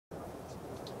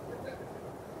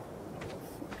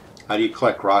How do you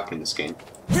collect rock in this game?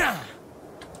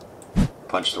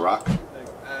 Punch the rock?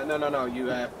 No. You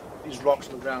these rocks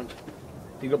on the ground.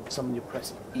 Dig up some and you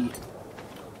press E.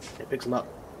 It picks them up.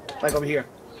 Like over here.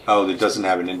 Oh, it doesn't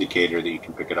have an indicator that you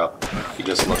can pick it up. You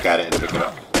just look at it and pick it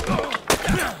up.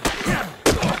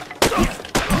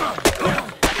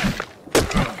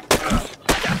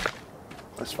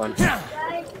 That's fine.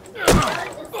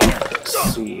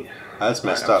 Let's see. That's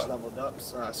messed Right, I was up. leveled up,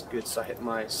 so that's good. So I hit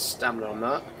my stamina on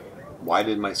that. Why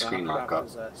did my screen lock up?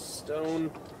 There's a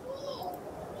stone.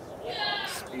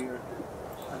 Spear.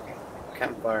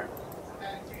 Campfire.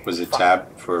 Was it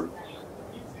tab for...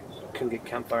 Couldn't get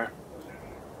campfire.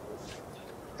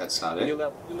 That's not You it.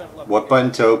 level up What again.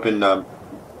 button to open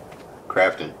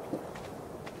crafting?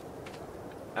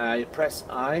 You press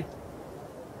I.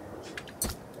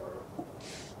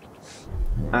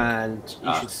 And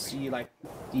you should see like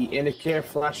the indicator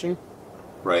flashing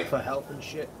Right. for health and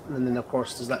shit. And then of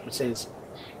course there's that that says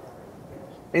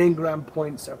engram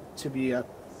points are to be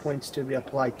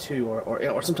applied to,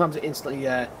 or sometimes it instantly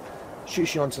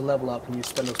shoots you onto level up and you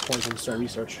spend those points on certain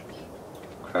research.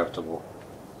 Craftable.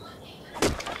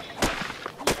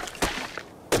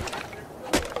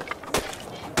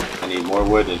 I need more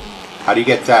wood. And how do you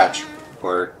get thatch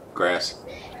or grass?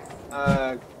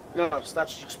 No, that's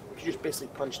just you just basically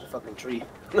punch the fucking tree.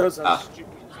 No, it's not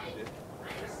stupid.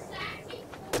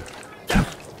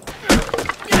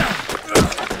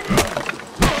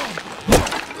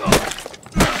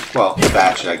 Well,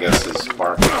 thatch, I guess, is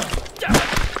bark. I'm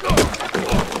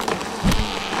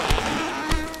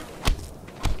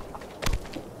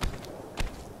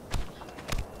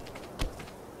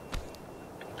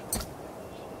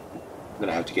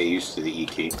gonna have to get used to the E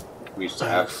key. We used to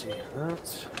have. Let's see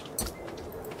that.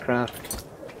 Craft.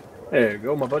 There you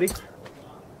go, my buddy.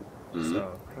 Mhm.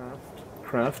 So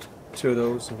craft 2 of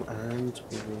those and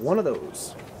 1 of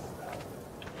those.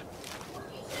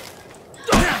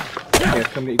 Here,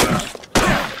 come get you guys.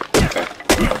 Okay.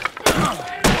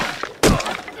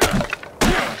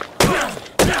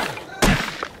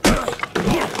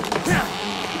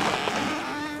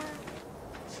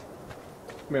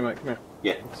 Come here, Mike, come here.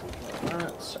 Yeah.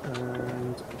 That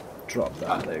and drop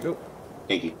that. There you go.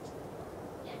 Thank you.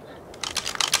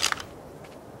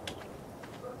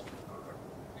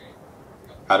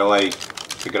 How do I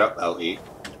pick it up? LE.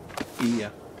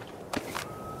 Yeah.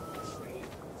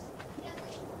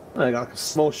 I got like a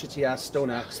small shitty ass stone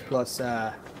axe plus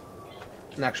an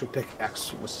actual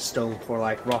pickaxe with stone for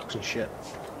like rocks and shit.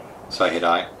 So I hit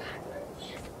I.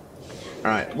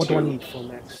 Alright, what do I need for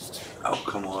next? Oh,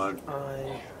 come on.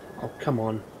 Oh, come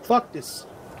on. Fuck this.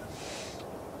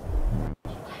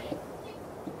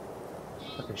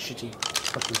 Fucking shitty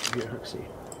fucking computer. Let's see.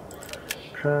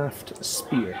 Craft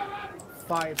spear.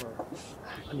 Fiber.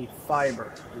 I need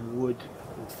fiber and wood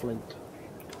and flint.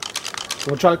 I'm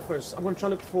gonna try to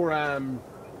look for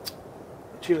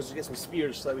materials to get some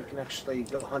spears so that we can actually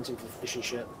go hunting for fish and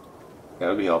shit. That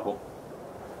would be helpful.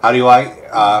 How do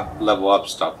I level up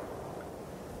stuff?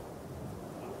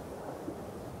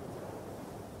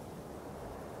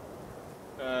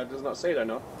 Does not say that,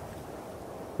 no.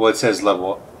 Well, it says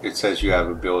level up. It says you have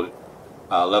ability.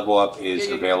 Level up is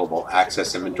available.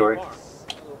 Access inventory.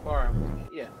 Bar.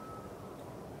 Yeah.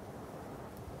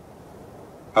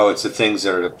 Oh, it's the things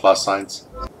that are the plus signs.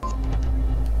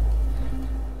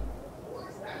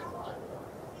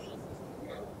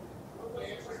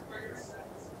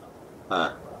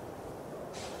 Huh.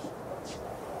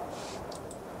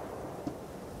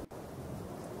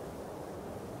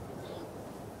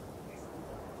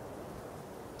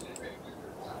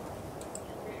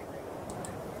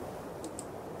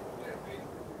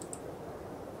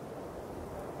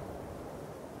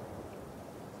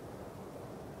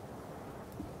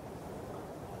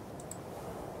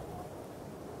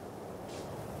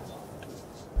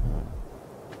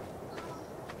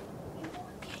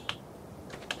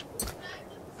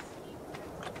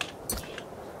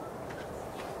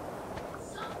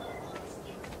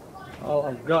 Oh,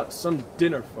 I've got some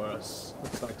dinner for us.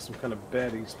 Looks like some kind of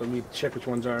berries, but we need to check which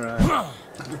ones are.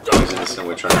 Poisonous and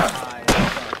which are not.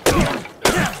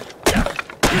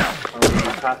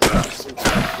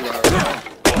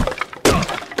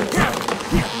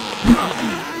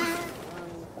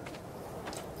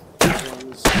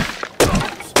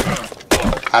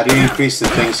 How do you increase the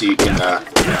things that you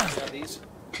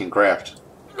can craft?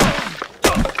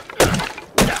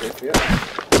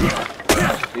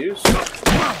 Use.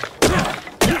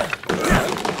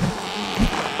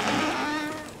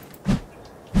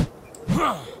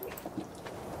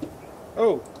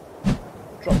 Oh,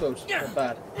 drop those. Not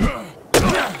bad.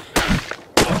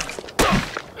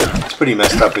 pretty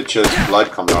messed up. It shows blood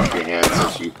coming off your hands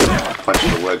as you punch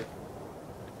the wood.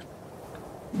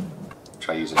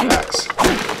 Try using an axe.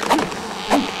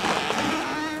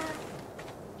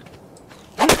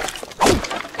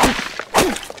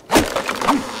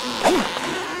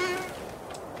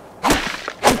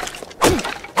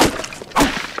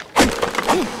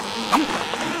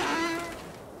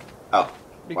 Oh,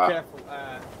 Be wow. careful.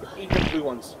 Eat the blue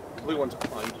ones. The blue ones are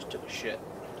fine. You just took a shit.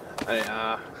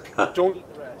 Don't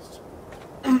eat the rest.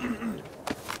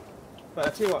 But I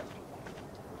tell you what.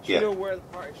 Do you know where the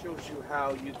party shows you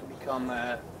how you can become,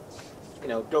 you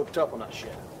know, doped up on that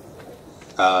shit?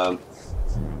 Not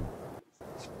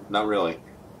really.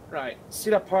 Right. See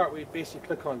that part where you basically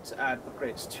click on to add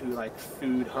upgrades to like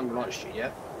food, hunger, and that shit, yeah?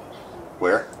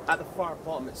 Where? At the far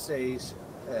bottom it says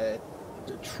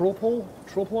Tropol,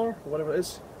 or whatever it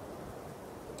is.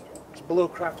 It's below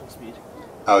crafting speed.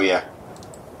 Oh, yeah.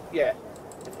 Yeah.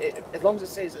 As long as it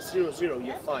says it's 0, 0,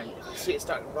 you're fine. If you see it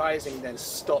start rising, then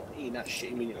stop eating that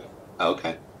shit immediately.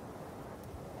 Okay.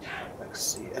 Let's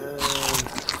see.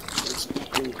 Let's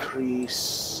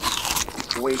increase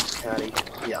weight carry.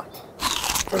 Yeah.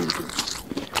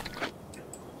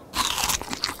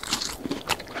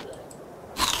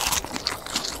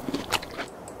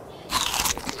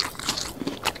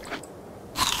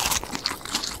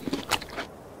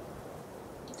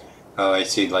 Oh, I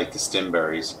see, like the stem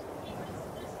berries.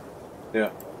 Yeah.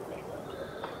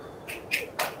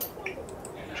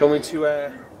 Show me to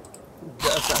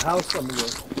get us a house on the go.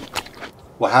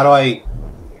 Well, how do I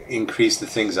increase the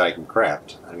things I can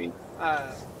craft? I mean,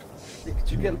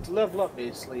 to get to level up,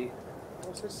 basically.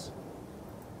 What's this?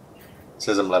 it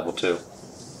says I'm level 2.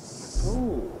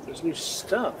 Oh, there's new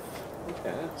stuff.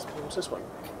 Okay, what's this one?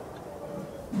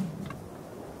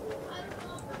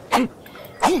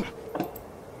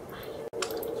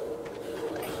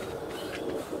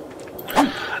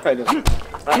 Right then.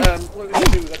 What we're going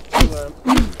to do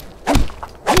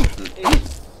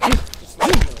is just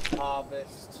like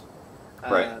harvest.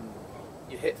 Right.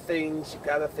 You hit things, you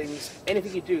gather things.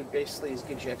 Anything you do basically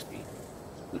gives you XP.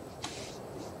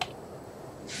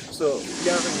 So,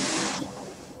 gathering,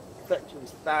 collecting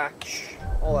thatch,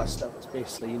 all that stuff is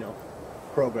basically, you know,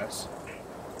 progress.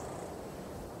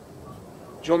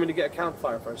 Do you want me to get a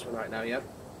campfire first one right now, yeah?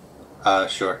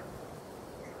 Sure.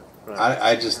 Right.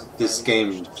 I just, this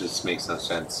game just makes no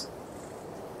sense.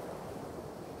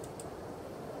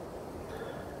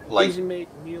 Like, Easy-made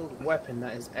wheeled weapon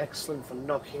that is excellent for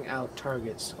knocking out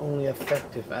targets, only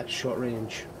effective at short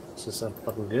range. This is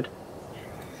fucking good.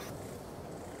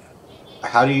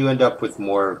 how do you end up with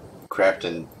more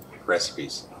crafting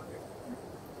recipes?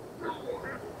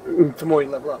 The more you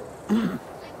level up.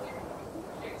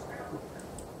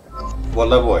 What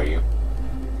level are you?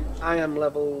 I am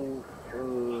level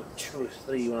 2 or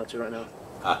 3, 1 or 2 right now.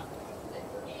 Ah,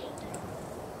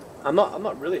 I'm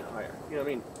not really higher. You know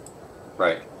what I mean?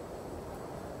 right.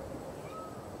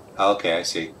 Okay, I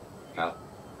see. Now,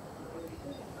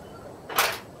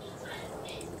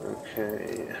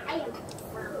 Okay.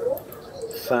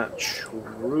 Thatch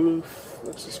roof.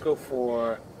 Let's just go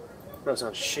for. That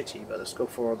sounds shitty, but let's go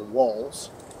for the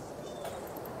walls.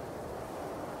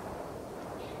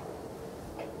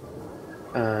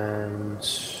 And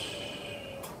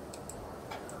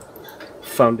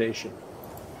foundation.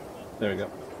 There we go.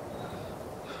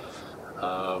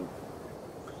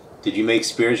 did you make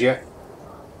spears yet?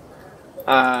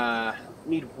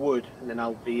 Need wood, and then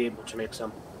I'll be able to make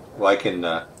some. Well, I can,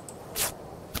 I'm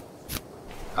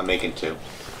making 2.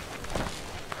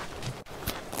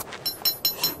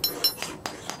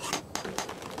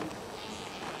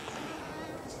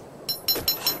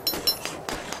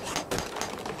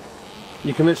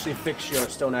 You can literally fix your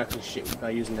stone axe and shit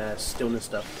by using stone and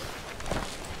stuff.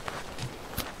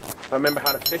 If I remember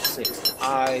how to fix it,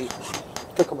 I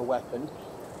click on the weapon.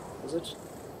 Is it?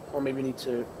 Or maybe need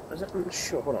to. Is it? I'm not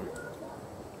sure. Hold on.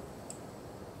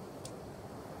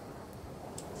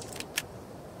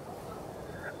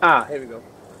 Ah, here we go.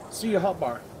 See your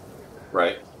hotbar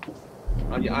Right.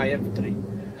 on your eye infantry.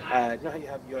 You know how you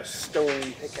have your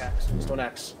stone pickaxe, stone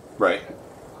axe. Right.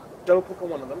 Double click on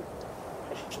one of them.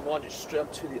 And you should launch it straight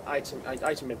up to the item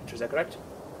inventory. Is that correct?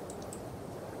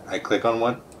 I click on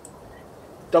one?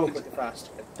 Double click it fast.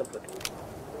 Okay, double click it.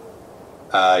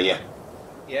 Yeah.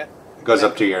 Yeah. It goes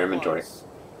Then up to your inventory.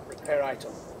 Repair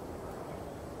item.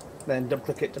 Then double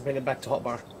click it to bring it back to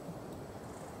hotbar.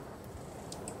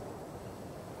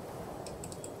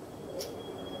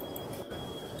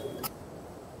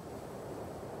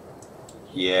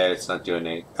 Yeah, it's not doing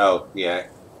any. Oh, yeah.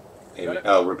 Maybe. Got it?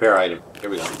 Oh, repair item. Here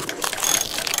we go.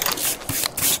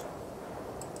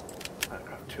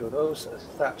 2 of those. A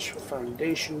thatch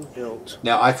foundation built.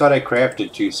 Now, I thought I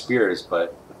crafted 2 spears,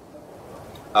 but...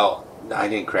 Oh, I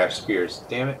didn't craft spears.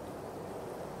 Damn it.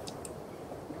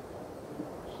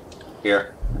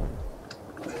 Here.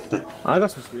 I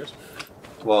got some spears.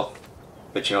 Well,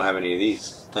 but you don't have any of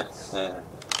these.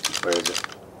 Where is it?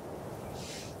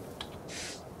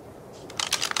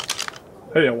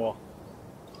 Hey, wall.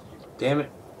 Damn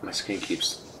it. My screen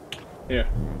keeps... Here.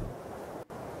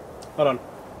 Hold on.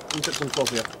 Let me put some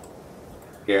clothes here.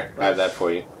 Here, I have that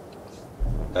for you.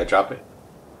 Did I drop it?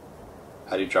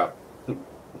 How do you drop?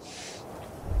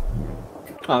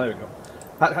 Oh, there we go.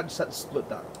 How just had to split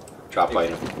that. Drop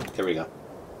item. There we go.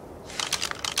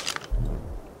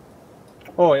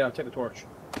 Oh yeah, I'll take the torch.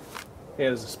 Yeah,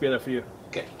 there's a spear there for you.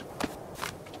 Okay.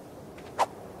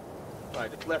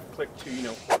 Right, just left click to, you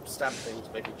know, stab things,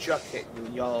 but if you chuck it,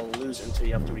 you'll lose it until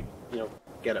you have to,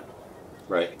 get it.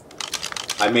 Right.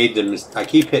 I made them. I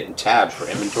keep hitting tab for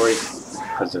inventory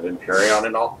because of Imperion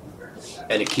and all,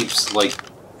 and it keeps like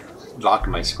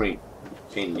locking my screen.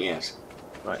 Pain in the ass.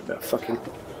 Right, better fucking.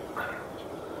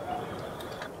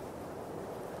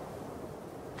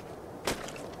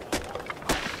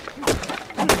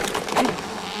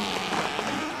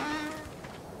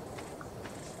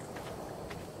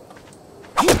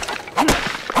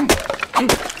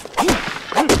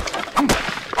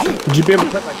 Would you be able to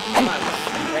put like plants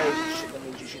and berries and shit? That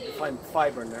means you should find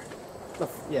fiber in there. No,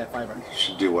 yeah, fiber.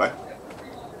 Should do what?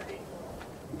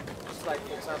 Just like,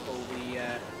 for example, the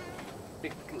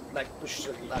big like bushes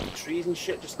of like trees and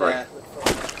shit. Just Right.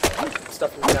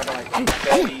 Stuff we have like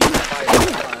berries,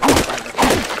 fiber.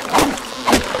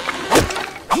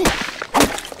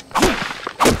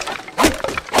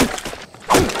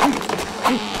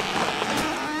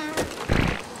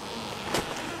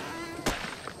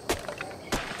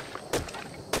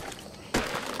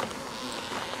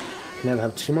 Never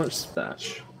have too much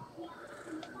thatch.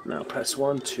 Now press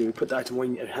 1 to put the item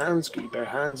in your hands, get your bare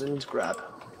hands and grab.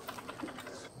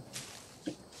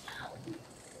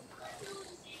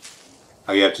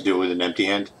 Oh, you have to do it with an empty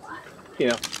hand?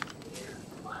 Yeah.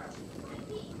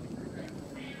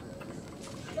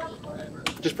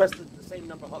 Just press the same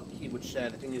number hotkey, which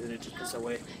the thing is that it just puts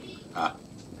away. Ah.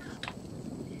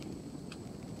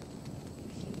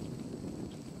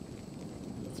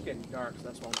 It's getting dark, so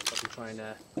that's why I'm fucking trying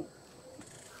to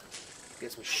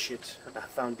get some shit, a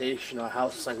foundation or a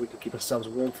house, so we can keep ourselves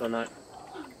warm for the night.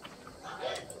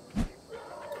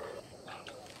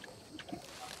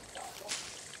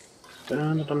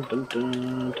 Dun, dun, dun,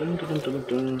 dun, dun, dun, dun,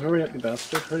 dun. Hurry up, you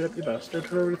bastard! Hurry up, you bastard!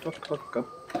 Hurry the fuck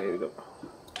up! There we go.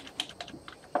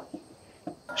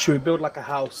 Should we build like a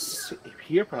house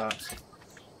here, perhaps?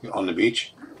 On the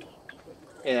beach?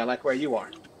 Yeah, like where you are.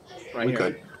 Right We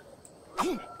here.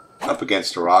 could. Up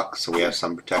against a rock, so we have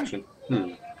some protection.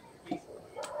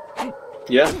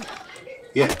 Yeah?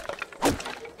 Yeah.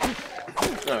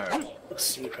 Alright. Let's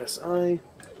see, press I.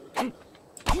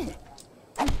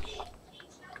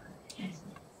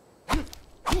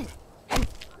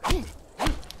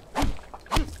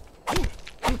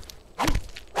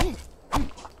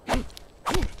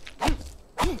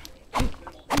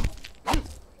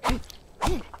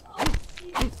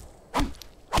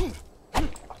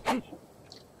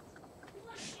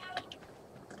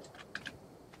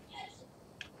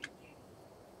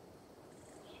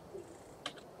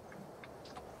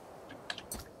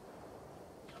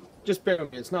 Just bear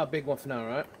with me, it's not a big one for now,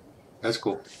 right? That's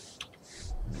cool.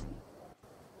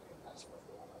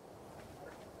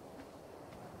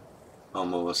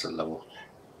 Almost at level.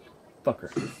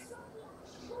 Fucker.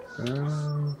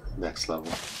 Next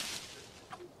level.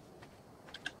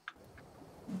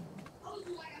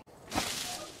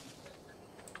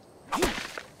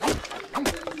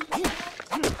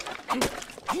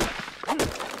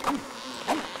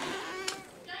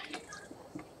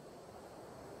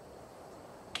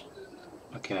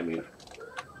 Why can't I move?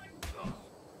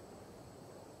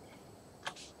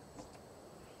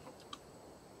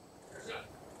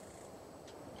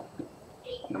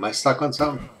 Am I stuck on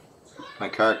something? My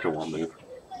character won't move.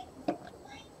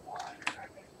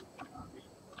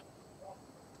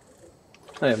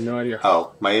 I have no idea.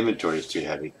 Oh, my inventory is too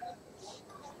heavy.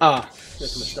 Ah,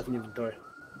 there's so much stuff in your inventory.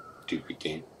 Stupid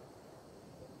game.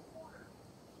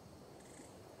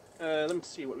 Let me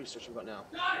see what research I've got now.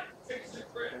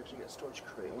 Actually get storage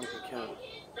crate, one if I can.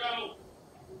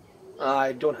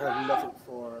 I don't have nothing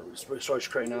for storage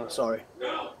crate now, sorry.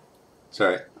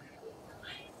 Sorry.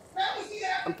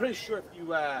 I'm pretty sure if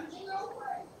you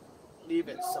leave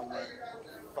it somewhere.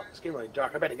 Fuck, it's getting really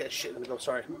dark. I better get shit and go,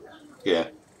 sorry. Yeah.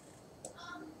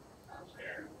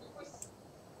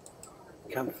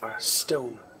 Campfire,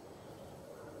 stone.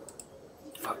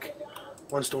 Fuck. fuck.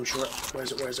 One stone short. Where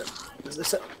is it? Where is it? Is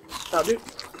this it? That'll do.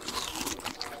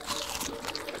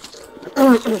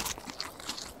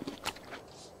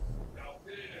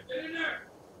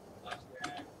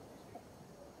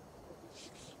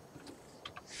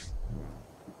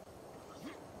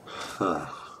 Huh.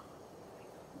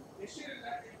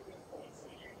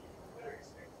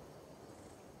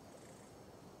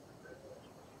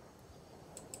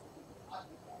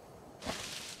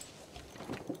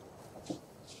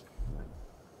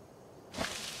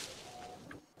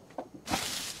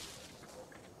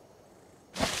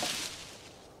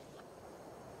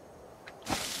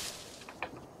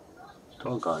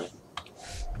 Doggone it.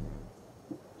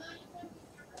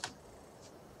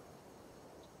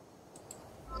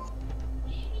 What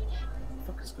the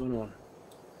fuck is going on?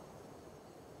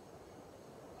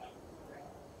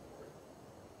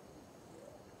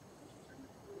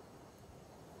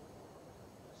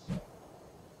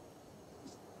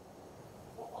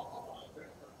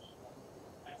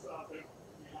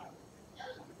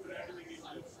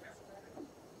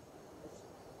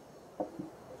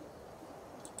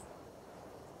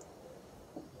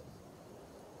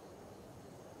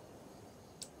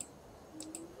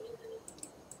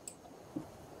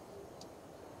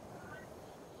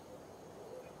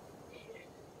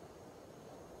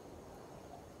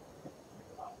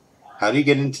 How do you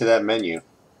get into that menu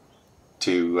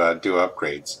to do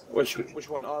upgrades? Which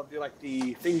one? Oh, like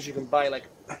the things you can buy, like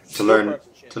To learn, parts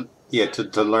and shit.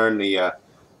 to learn the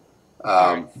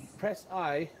Press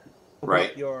I. right.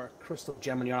 Put your crystal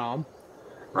gem on your arm.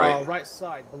 Right. Right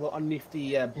side, below, underneath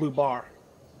the blue bar.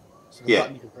 So the Yeah.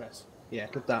 button you can press. Yeah,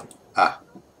 click that. Ah.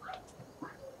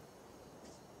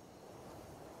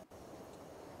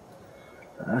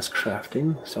 That's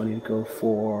crafting. So I need to go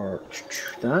for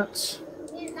that.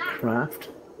 Craft.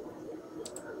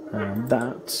 And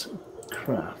that.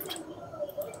 Craft.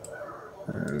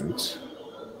 And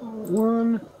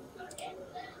one.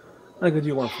 I could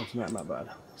do one for tonight, not bad.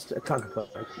 I can't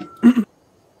complain.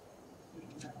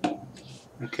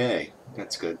 Okay,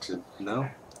 that's good to know.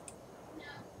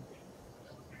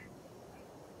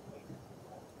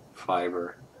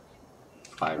 Fiber.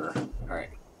 All right.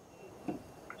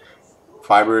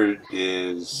 Fiber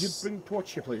is. Could you bring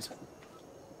torch here, please?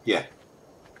 Yeah.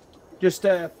 Just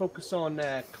focus on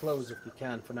clothes if you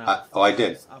can for now. Oh, I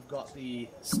did. I've got the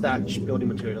stats building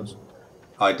materials.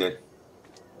 I did.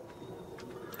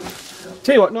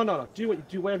 Tell you what, no. Do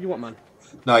whatever you want, man.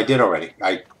 No, I did already.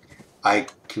 I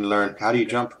can learn. How do you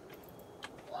jump?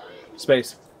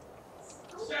 Space.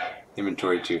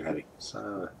 Inventory too heavy.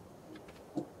 So.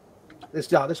 This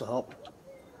will help.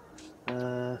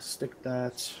 Stick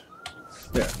that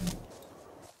there.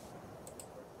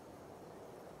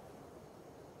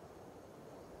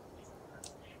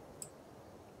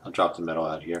 I'll drop the metal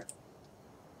out here.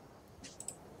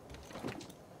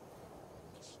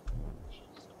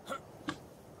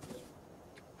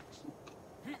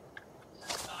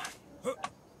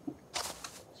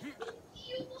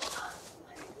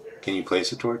 Can you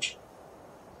place a torch?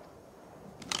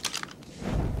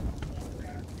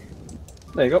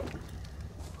 There you go.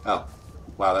 Oh,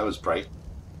 wow, that was bright.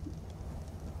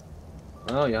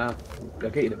 Oh yeah, I'll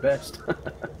get you the best.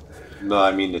 No,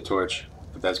 I mean the torch,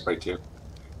 but that's bright too.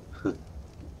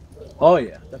 Oh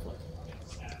yeah, definitely.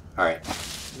 All right.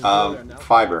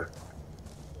 Fiber.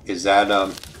 Is that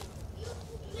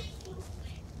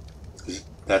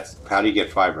that's how do you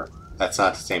get fiber? That's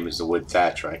not the same as the wood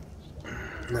thatch, right?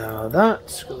 Now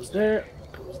that goes there,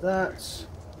 goes that.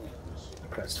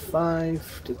 Press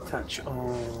 5 to attach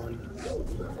on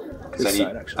Because this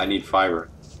side, actually. I need fiber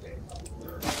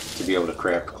to be able to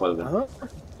craft clothing. Uh-huh.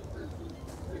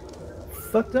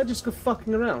 Fuck that, just go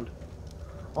fucking around.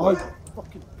 Oh, you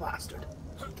fucking bastard.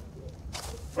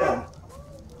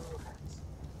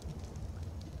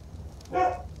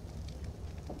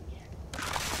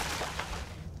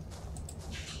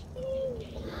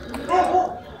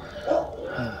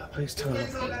 Please tell me.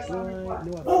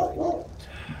 No,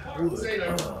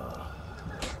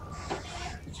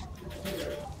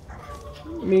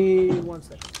 me 1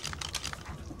 second.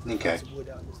 Okay. Some wood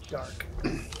out in this dark.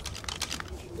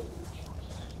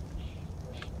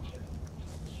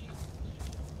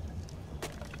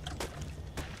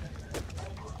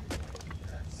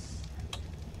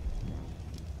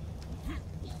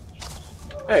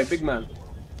 Hey, big man.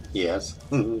 Yes.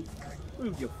 Move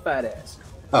your fat ass.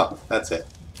 Oh, that's it.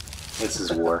 This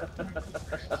is war.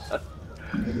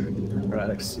 Right,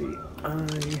 let's see. I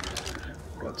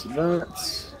got to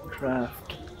that.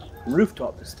 Craft.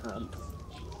 Rooftop this time.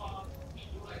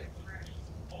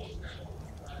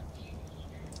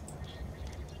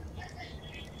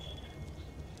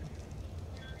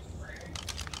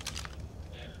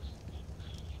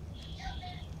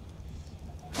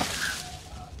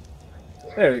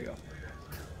 There we go.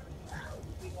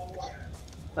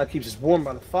 That keeps us warm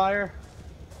by the fire.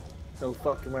 No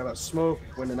fucking worry about smoke.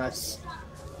 We're in a nice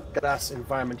glass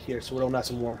environment here, so we're all nice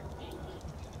and warm.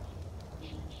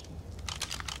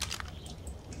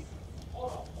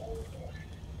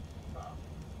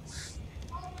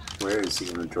 Where is the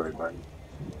inventory button?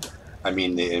 I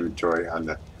mean the inventory on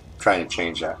the... trying to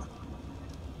change that.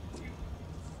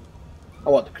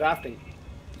 Oh, what, the crafting?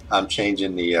 I'm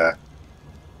changing the...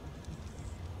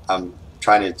 I'm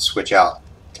trying to switch out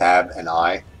tab and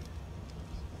I.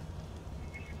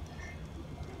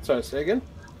 Sorry, say again?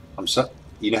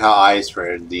 You know how I is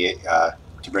for the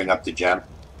to bring up the gem,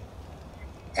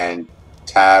 and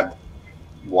tab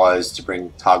was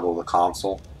to toggle the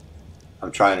console.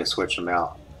 I'm trying to switch them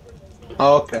out.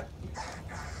 Oh, okay.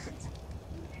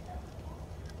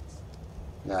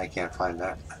 No, I can't find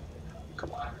that.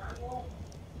 Come on.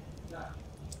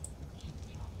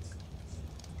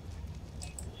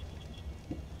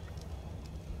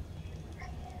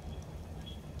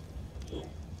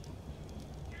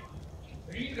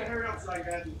 You need to hurry up so I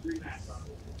got these green mats on.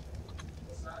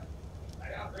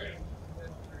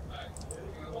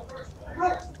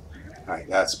 Alright,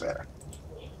 that's better.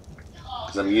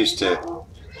 Because I'm used to...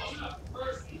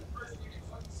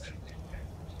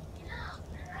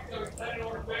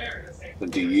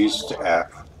 Do use to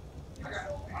F.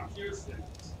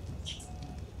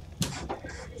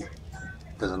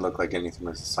 Doesn't look like anything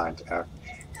was assigned to F.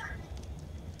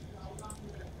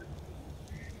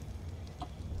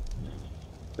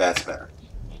 That's better.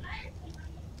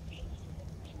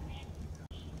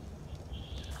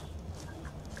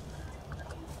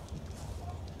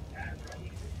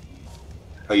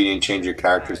 Oh, you didn't change your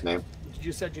character's name?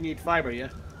 You said you need fiber, yeah?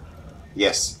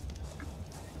 Yes.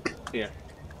 Yeah.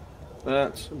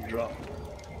 That's a drop.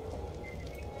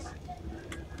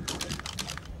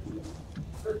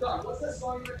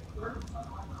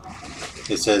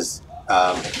 It says,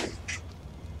 oh,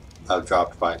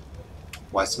 dropped by.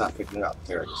 Why it's not picking it up?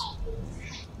 There it is.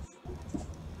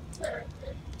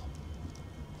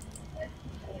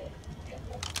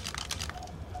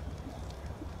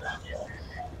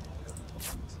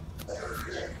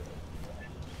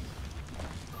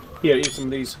 Here, eat some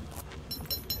of these.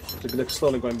 They're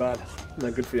slowly going bad.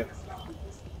 They're good for you.